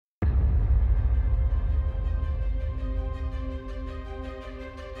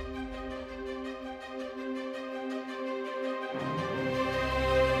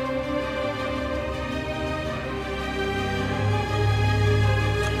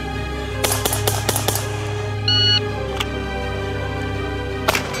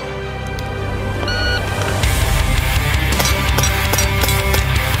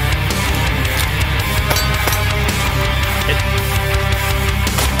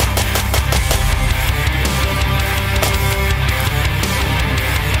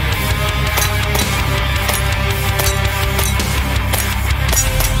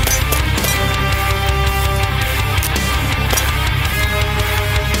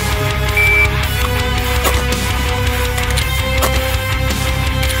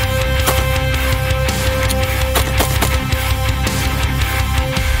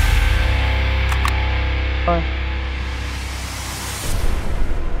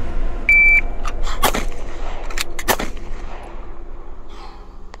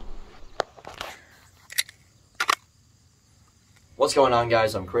What's going on,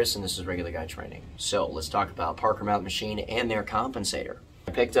 guys? I'm Chris and this is Regular Guy Training. So let's talk about Parker Mountain Machine and their compensator.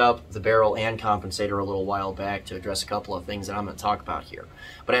 I picked up the barrel and compensator a little while back to address a couple of things that I'm going to talk about here.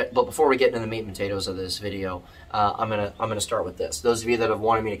 But before we get into the meat and potatoes of this video, I'm gonna start with this. Those of you that have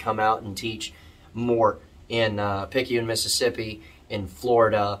wanted me to come out and teach more in Picayune, Mississippi, in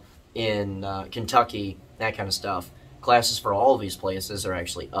Florida, in Kentucky, that kind of stuff. Classes for all of these places are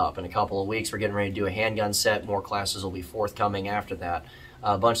actually up. In a couple of weeks, we're getting ready to do a handgun set. More classes will be forthcoming after that.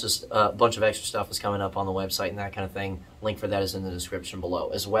 A bunch of extra stuff is coming up on the website and that kind of thing. Link for that is in the description below,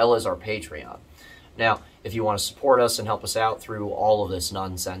 as well as our Patreon. Now, if you want to support us and help us out through all of this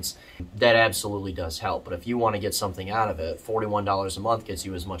nonsense, that absolutely does help. But if you want to get something out of it, $41 a month gets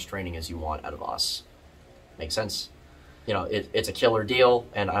you as much training as you want out of us. Make sense? You know, it's a killer deal,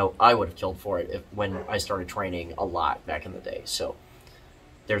 and I would have killed for it when I started training a lot back in the day. So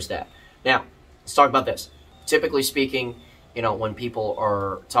there's that. Now, let's talk about this. Typically speaking, you know, when people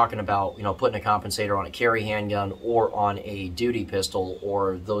are talking about, you know, putting a compensator on a carry handgun or on a duty pistol,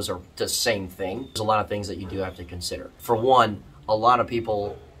 or those are the same thing, there's a lot of things that you do have to consider. For one, a lot of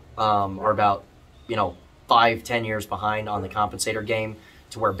people are about, you know, 5-10 years behind on the compensator game,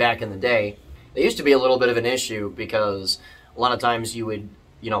 to where back in the day, it used to be a little bit of an issue because a lot of times you would,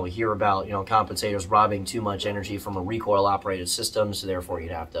 you know, hear about, you know, compensators robbing too much energy from a recoil operated system, so therefore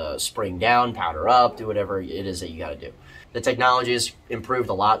you'd have to spring down, powder up, do whatever it is that you got to do. The technology has improved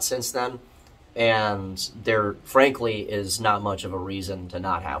a lot since then, and there frankly is not much of a reason to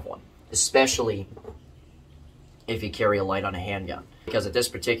not have one, especially if you carry a light on a handgun. Because at this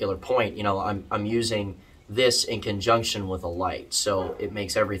particular point, you know, I'm using this in conjunction with a light, so it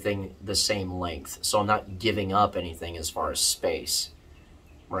makes everything the same length, so I'm not giving up anything as far as space,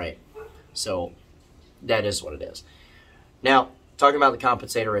 right? So that is what it is. Now, talking about the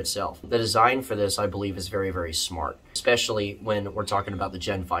compensator itself, the design for this, I believe, is very, very smart, especially when we're talking about the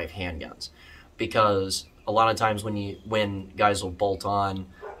Gen 5 handguns, because a lot of times when guys will bolt on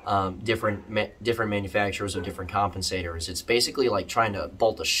different manufacturers of different compensators, it's basically like trying to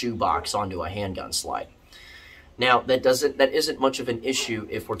bolt a shoebox onto a handgun slide. Now, that isn't much of an issue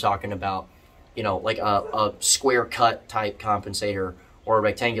if we're talking about, you know, like a square cut type compensator or a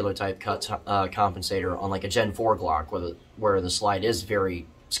rectangular type cut compensator on like a Gen 4 Glock where the slide is very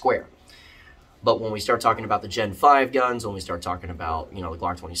square. But when we start talking about the Gen 5 guns, when we start talking about, you know, the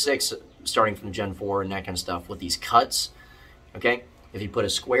Glock 26, starting from the Gen 4 and that kind of stuff with these cuts, okay? If you put a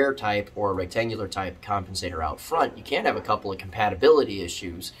square type or a rectangular type compensator out front, you can have a couple of compatibility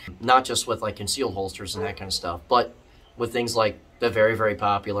issues, not just with like concealed holsters and that kind of stuff, but with things like the very, very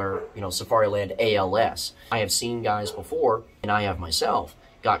popular, you know, Safariland ALS. I have seen guys before, and I have myself,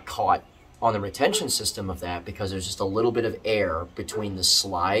 got caught on the retention system of that because there's just a little bit of air between the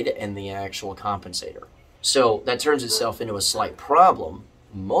slide and the actual compensator. So that turns itself into a slight problem,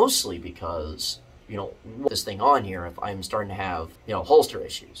 mostly because, you know, this thing on here, if I'm starting to have, you know, holster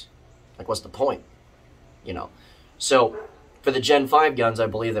issues, like what's the point, you know? So for the Gen 5 guns, I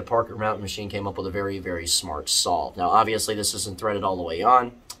believe that Parker Mountain Machine came up with a very, very smart solve. Now, obviously, this isn't threaded all the way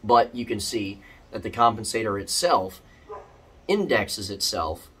on, but you can see that the compensator itself indexes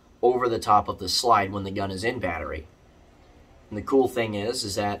itself over the top of the slide when the gun is in battery. And the cool thing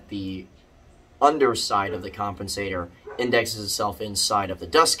is that the underside of the compensator indexes itself inside of the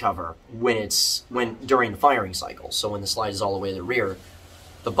dust cover during the firing cycle. So when the slide is all the way to the rear,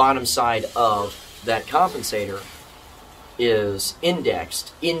 the bottom side of that compensator is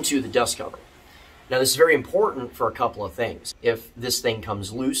indexed into the dust cover. Now, this is very important for a couple of things. If this thing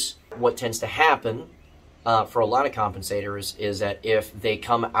comes loose, what tends to happen for a lot of compensators is that if they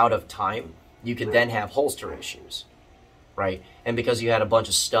come out of time, you can then have holster issues, right? And because you had a bunch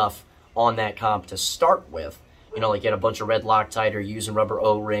of stuff on that comp to start with, you know, like you had a bunch of red Loctite, or using rubber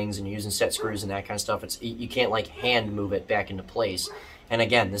O-rings and using set screws and that kind of stuff, you can't like hand move it back into place. And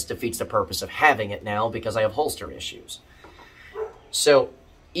again, this defeats the purpose of having it now because I have holster issues. So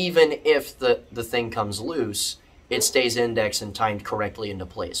even if the thing comes loose, it stays indexed and timed correctly into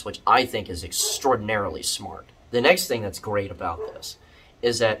place, which I think is extraordinarily smart. The next thing that's great about this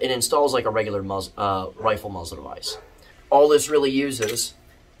is that it installs like a regular rifle muzzle device. All this really uses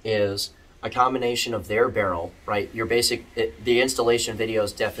is a combination of their barrel, right? Your basic, the installation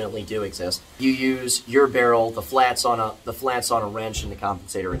videos definitely do exist. You use your barrel, the flats on a wrench and the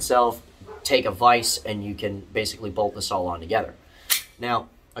compensator itself, take a vise, and you can basically bolt this all on together. Now,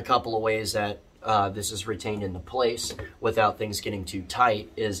 a couple of ways that this is retained into place without things getting too tight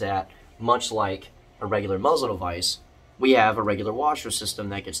is that, much like a regular muzzle device, we have a regular washer system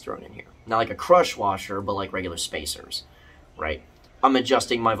that gets thrown in here. Not like a crush washer, but like regular spacers, right? I'm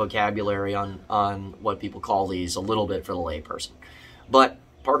adjusting my vocabulary on what people call these a little bit for the layperson. But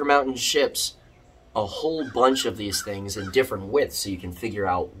Parker Mountain ships a whole bunch of these things in different widths, so you can figure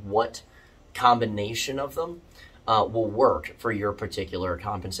out what combination of them will work for your particular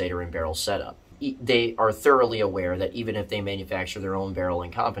compensator and barrel setup. They are thoroughly aware that even if they manufacture their own barrel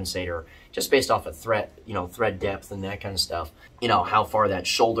and compensator, just based off of thread depth and that kind of stuff, how far that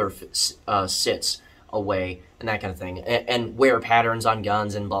shoulder sits away and that kind of thing, and wear patterns on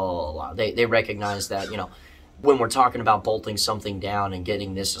guns and blah, blah, blah, blah. They recognize that, when we're talking about bolting something down and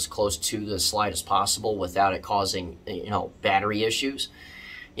getting this as close to the slide as possible without it causing, battery issues,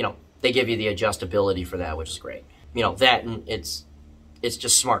 they give you the adjustability for that, which is great. That, and it's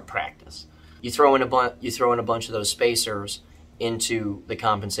just smart practice. You throw in a bunch of those spacers into the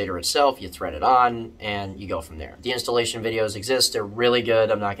compensator itself, you thread it on, and you go from there. The installation videos exist. They're really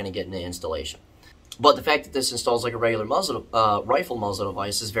good. I'm not going to get into installation. But the fact that this installs like a regular rifle muzzle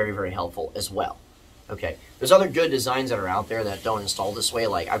device is very, very helpful as well. Okay, there's other good designs that are out there that don't install this way.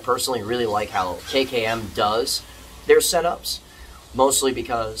 Like, I personally really like how KKM does their setups, mostly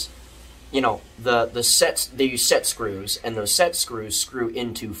because, they use set screws, and those set screws screw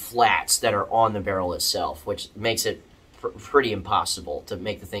into flats that are on the barrel itself, which makes it pretty impossible to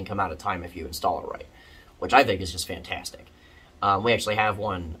make the thing come out of time if you install it right, which I think is just fantastic. We actually have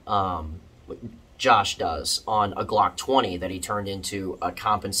one, Josh does, on a Glock 20 that he turned into a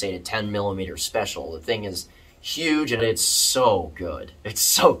compensated 10mm special. The thing is huge, and it's so good. It's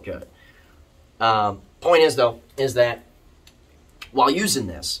so good. Point is, though, is that while using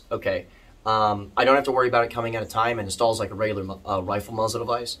this, okay, I don't have to worry about it coming out of time, and installs like a regular rifle muzzle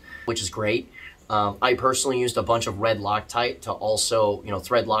device, which is great. I personally used a bunch of red Loctite to also,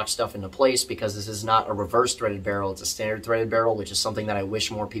 thread lock stuff into place, because this is not a reverse threaded barrel, it's a standard threaded barrel, which is something that I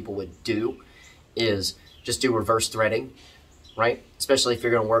wish more people would do, is just do reverse threading, right? Especially if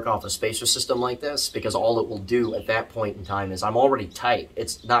you're going to work off a spacer system like this, because all it will do at that point in time is I'm already tight.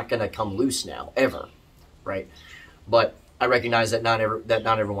 It's not going to come loose now, ever, right? But I recognize that not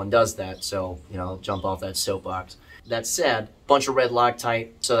everyone does that, so, jump off that soapbox. That said, bunch of red Loctite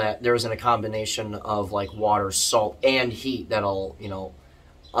so that there isn't a combination of like water, salt, and heat that'll,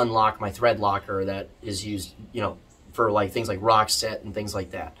 unlock my thread locker that is used, for like things like rock set and things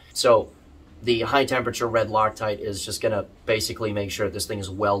like that. So the high temperature red Loctite is just going to basically make sure that this thing is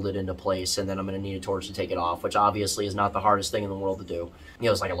welded into place, and then I'm going to need a torch to take it off, which obviously is not the hardest thing in the world to do.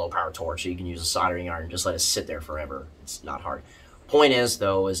 It's like a low power torch, so you can use a soldering iron and just let it sit there forever. It's not hard. Point is,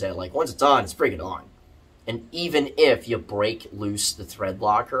 though, is that like once it's on, it's friggin' on. And even if you break loose the thread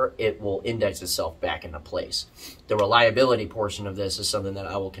locker, it will index itself back into place. The reliability portion of this is something that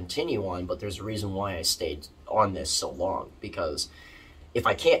I will continue on, but there's a reason why I stayed on this so long, because if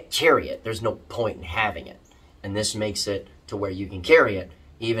I can't carry it, there's no point in having it. And this makes it to where you can carry it,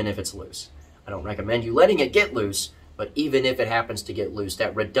 even if it's loose. I don't recommend you letting it get loose, but even if it happens to get loose,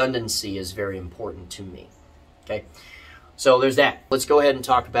 that redundancy is very important to me. Okay? So there's that. Let's go ahead and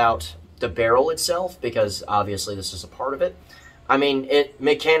talk about the barrel itself, because obviously this is a part of it. I mean,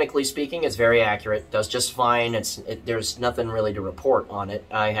 mechanically speaking, it's very accurate, does just fine. There's nothing really to report on it.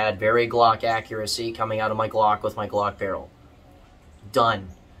 I had very Glock accuracy coming out of my Glock with my Glock barrel. Done.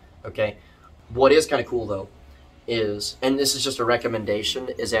 Okay? What is kind of cool, though, is, and this is just a recommendation,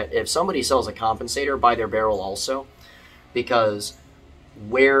 is that if somebody sells a compensator, buy their barrel also, because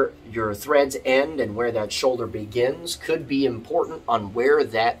where your threads end and where that shoulder begins could be important on where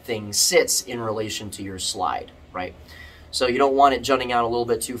that thing sits in relation to your slide, right? So you don't want it jutting out a little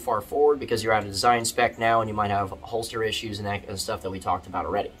bit too far forward, because you're out of design spec now and you might have holster issues and that kind of stuff that we talked about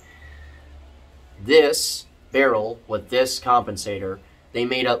already. This barrel with this compensator, they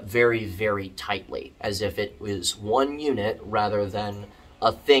made up very, very tightly, as if it was one unit rather than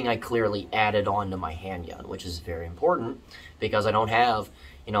a thing I clearly added on to my handgun, which is very important because I don't have,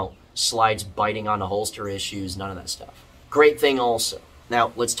 slides biting on the holster issues, none of that stuff. Great thing also.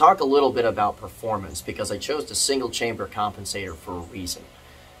 Now, let's talk a little bit about performance, because I chose the single chamber compensator for a reason.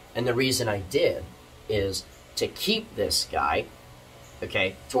 And the reason I did is to keep this guy,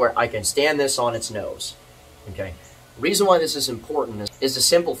 okay, to where I can stand this on its nose, okay? The reason why this is important is the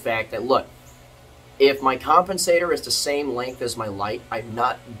simple fact that, look, if my compensator is the same length as my light, I'm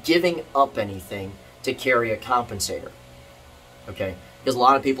not giving up anything to carry a compensator, okay? Because a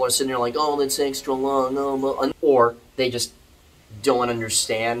lot of people are sitting there like, oh, that's extra long, or they just don't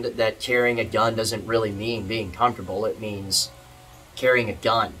understand that carrying a gun doesn't really mean being comfortable. It means carrying a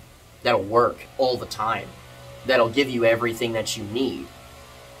gun that'll work all the time, that'll give you everything that you need,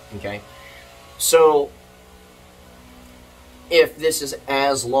 okay? So if this is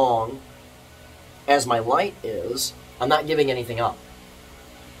as long as my light is, I'm not giving anything up.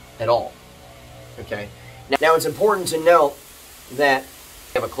 at all. Okay. Now it's important to note that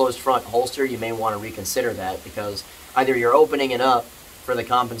if you have a closed front holster, you may want to reconsider that, because either you're opening it up for the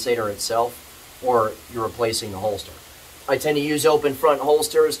compensator itself or you're replacing the holster. I tend to use open front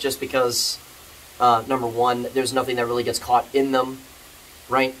holsters just because, number one, there's nothing that really gets caught in them,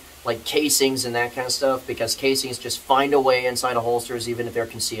 right? Like casings and that kind of stuff, because casings just find a way inside of holsters even if they're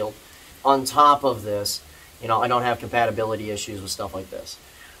concealed. On top of this, you know, I don't have compatibility issues with stuff like this.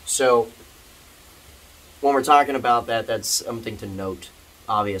 So when we're talking about that, that's something to note,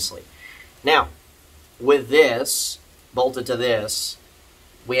 obviously. Now, with this, bolted to this,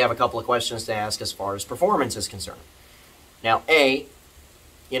 we have a couple of questions to ask as far as performance is concerned. Now, A,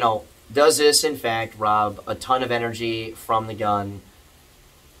 you know, does this in fact rob a ton of energy from the gun?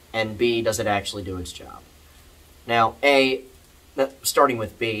 And B, does it actually do its job? Now, A, starting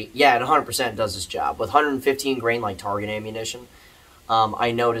with B, yeah, it 100% does its job. With 115 grain like target ammunition,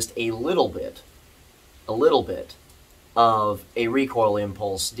 I noticed a little bit of a recoil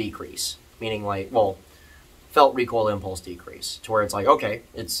impulse decrease. Meaning like, well, felt recoil impulse decrease. To where it's like, okay,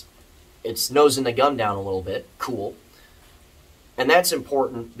 it's nosing the gun down a little bit, cool. And that's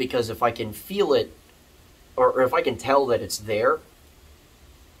important because if I can feel it, or if I can tell that it's there,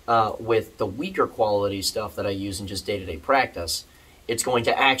 with the weaker quality stuff that I use in just day-to-day practice, it's going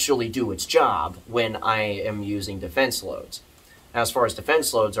to actually do its job when I am using defense loads. Now, as far as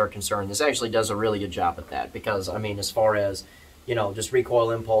defense loads are concerned, this actually does a really good job at that, because, I mean, as far as, you know, just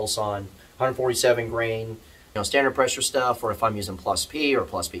recoil impulse on 147 grain, you know, standard pressure stuff, or if I'm using plus P or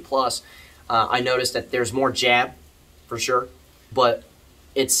plus P+, I noticed that there's more jab, for sure, but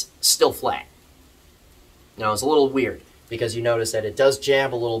it's still flat. You know, it's a little weird, because you notice that it does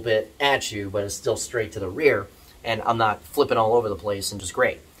jab a little bit at you, but it's still straight to the rear, and I'm not flipping all over the place and just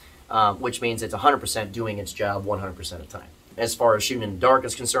great, which means it's 100% doing its job 100% of the time. As far as shooting in the dark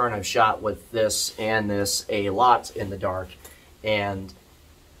is concerned, I've shot with this and this a lot in the dark, and,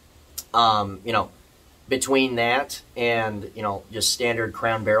 you know, between that and, you know, just standard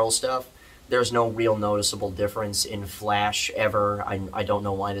crown barrel stuff, there's no real noticeable difference in flash ever. I don't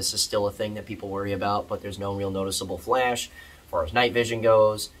know why this is still a thing that people worry about, but there's no real noticeable flash. As far as night vision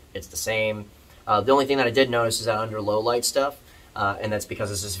goes, it's the same. The only thing that I did notice is that under low light stuff, and that's because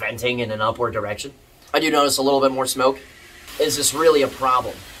this is venting in an upward direction, I do notice a little bit more smoke. Is this really a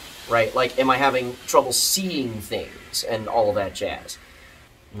problem, right? Like, am I having trouble seeing things and all of that jazz?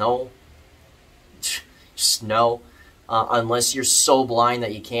 No. Just no. Unless you're so blind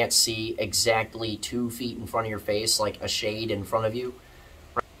that you can't see exactly 2 feet in front of your face, like a shade in front of you,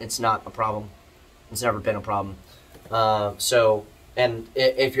 it's not a problem. It's never been a problem. So, and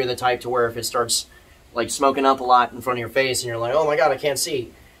if you're the type to where if it starts like smoking up a lot in front of your face and you're like, oh my God, I can't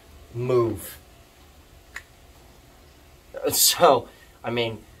see, move. So, I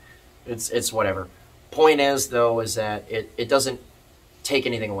mean, it's whatever. Point is, though, is that it doesn't take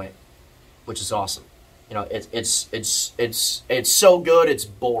anything away, which is awesome. You know, it's so good it's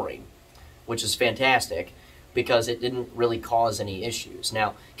boring, which is fantastic, because it didn't really cause any issues.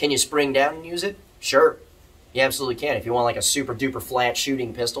 Now, can you spring down and use it? Sure, you absolutely can. If you want like a super duper flat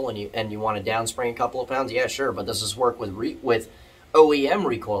shooting pistol and you want to down spring a couple of pounds, yeah, sure. But does this work with OEM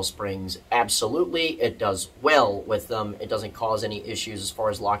recoil springs? Absolutely, it does well with them. It doesn't cause any issues as far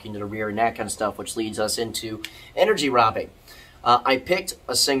as locking to the rear and that kind of stuff, which leads us into energy robbing. I picked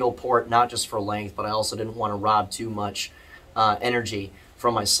a single port not just for length, but I also didn't want to rob too much energy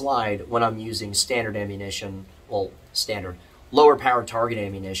from my slide when I'm using standard ammunition, well, standard, lower power target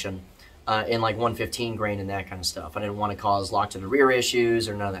ammunition in like 115 grain and that kind of stuff. I didn't want to cause lock to the rear issues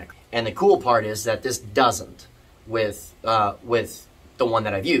or none of that. And the cool part is that this doesn't with the one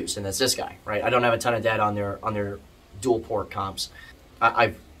that I've used, and that's this guy, right? I don't have a ton of data on their dual port comps.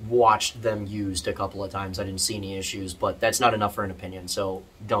 I've watched them used a couple of times. I didn't see any issues, but that's not enough for an opinion, so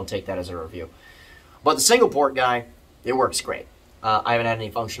don't take that as a review. But the single port guy, it works great. I haven't had any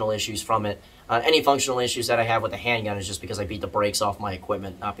functional issues from it. Any functional issues that I have with the handgun is just because I beat the brakes off my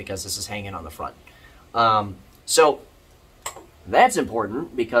equipment, not because this is hanging on the front. So that's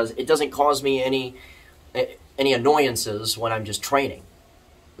important because it doesn't cause me any annoyances when I'm just training,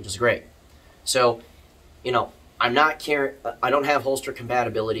 which is great. So, you know, I don't have holster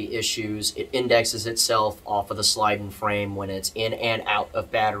compatibility issues. It indexes itself off of the slide and frame when it's in and out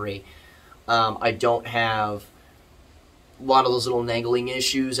of battery. I don't have a lot of those little nagling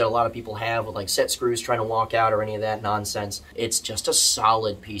issues that a lot of people have with like set screws trying to walk out or any of that nonsense. It's just a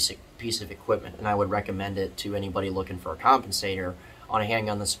solid piece of equipment, and I would recommend it to anybody looking for a compensator on a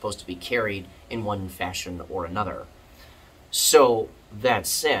handgun that's supposed to be carried in one fashion or another. So, that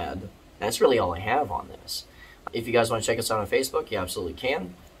said, that's really all I have on this. If you guys want to check us out on Facebook, you absolutely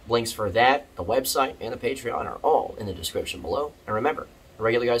can. Links for that, the website, and the Patreon are all in the description below. And remember, a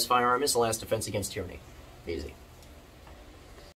regular guy's firearm is the last defense against tyranny. Easy.